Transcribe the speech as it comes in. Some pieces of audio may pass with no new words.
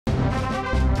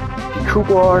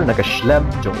Kubor nakaslem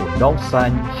jong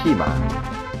unongsan Hima.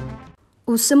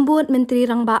 Usembut Menteri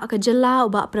Rangba Kajela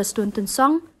uba Presiden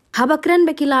Tynsong, habakren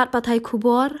bekilat Batai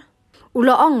Kubor.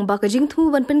 Ulaong ba kajing tu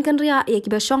ban penkan ria ya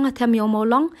kibasong hatem yo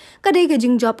Mawlong kadai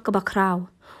kajing job ke bakraw.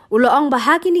 Ulaong ba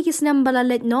hakini kisnam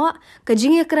balalet no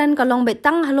kajing keren kalong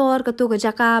betang Halor ketu ke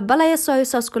Jaka balaya soy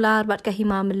sekolah bat ke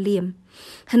Hima melim.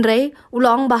 Henry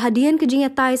ulaong ba hadian kajing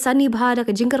tai sani bhada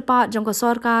kajing kerpat jong ke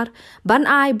sorkar ban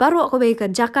ai baro ke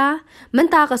ke Jaka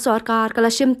menta ke sorkar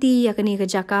kala shimti ya kini ke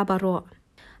Jaka baro.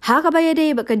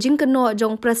 Hakabayade ba kajing keno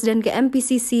jong Presiden ke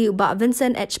MPCC uba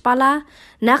Vincent H. Pala,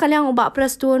 nakalyang uba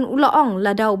Presiden ulaong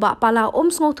lada uba Pala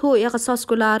ngothu ya ke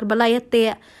sekolah balayat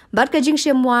te, bat kajing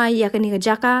shemwai ya kini ke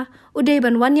Jaka, uday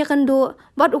ban wan ya kendo,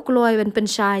 bat ukloy ban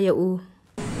pensya ya u.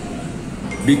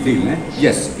 Big deal, eh?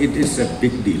 Yes, it is a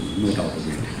big deal, no doubt about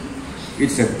it.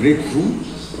 It's a breakthrough,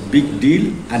 big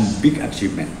deal and big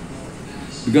achievement.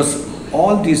 Because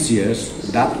all these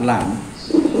years, that land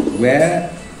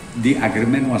where the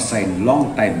agreement was signed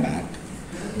long time back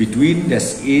between the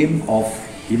aim of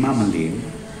Hima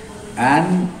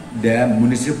and the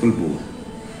municipal board,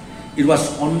 it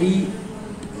was only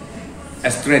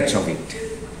a stretch of it.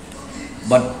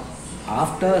 But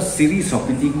after a series of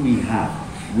meetings we have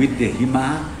with the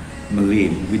Hima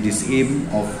with this aim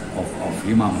of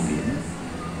Hima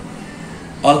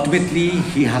ultimately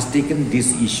he has taken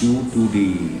this issue to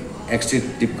the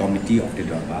executive committee of the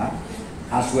Darbar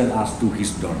as well as to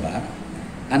his Darbar,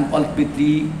 and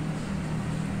ultimately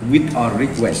with our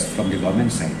request from the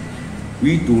government side,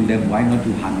 we told them why not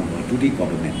to hand over to the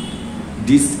government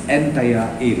this entire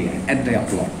area, entire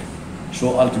plot.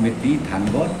 So ultimately,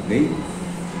 thank God, they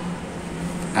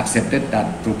accepted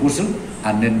that proposal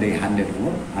and then they handed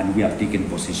over and we have taken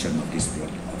possession of this plot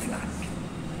of land.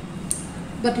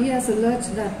 But he has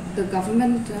alleged that the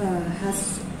government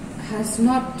has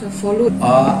not followed.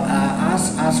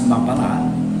 Ask Mapala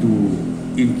to,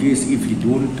 in case if he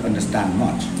don't understand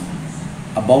much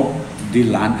about the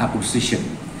land acquisition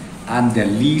and the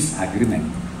lease agreement,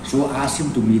 so ask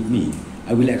him to meet me.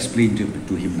 I will explain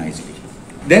to him nicely.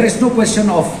 There is no question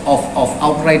of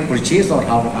outright purchase or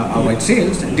outright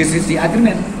sales. This is the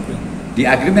agreement. The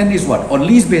agreement is what? On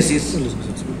lease basis.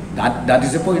 That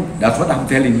is the point. That's what I'm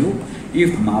telling you.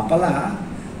 If Mapala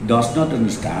does not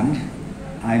understand,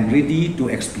 I'm ready to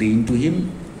explain to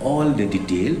him all the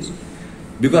details,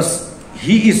 because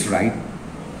he is right.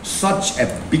 Such a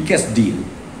biggest deal,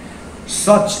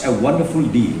 such a wonderful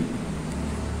deal,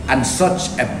 and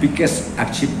such a biggest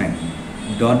achievement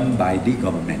done by the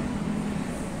government.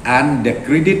 And the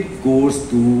credit goes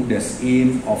to the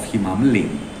aim of Hima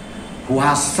who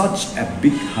has such a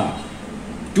big heart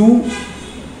to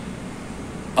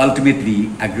ultimately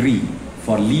agree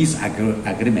for lease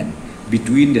agreement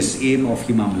between the aim of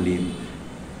Hima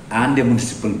and the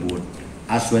municipal board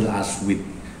as well as with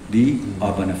the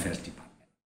urban affairs department.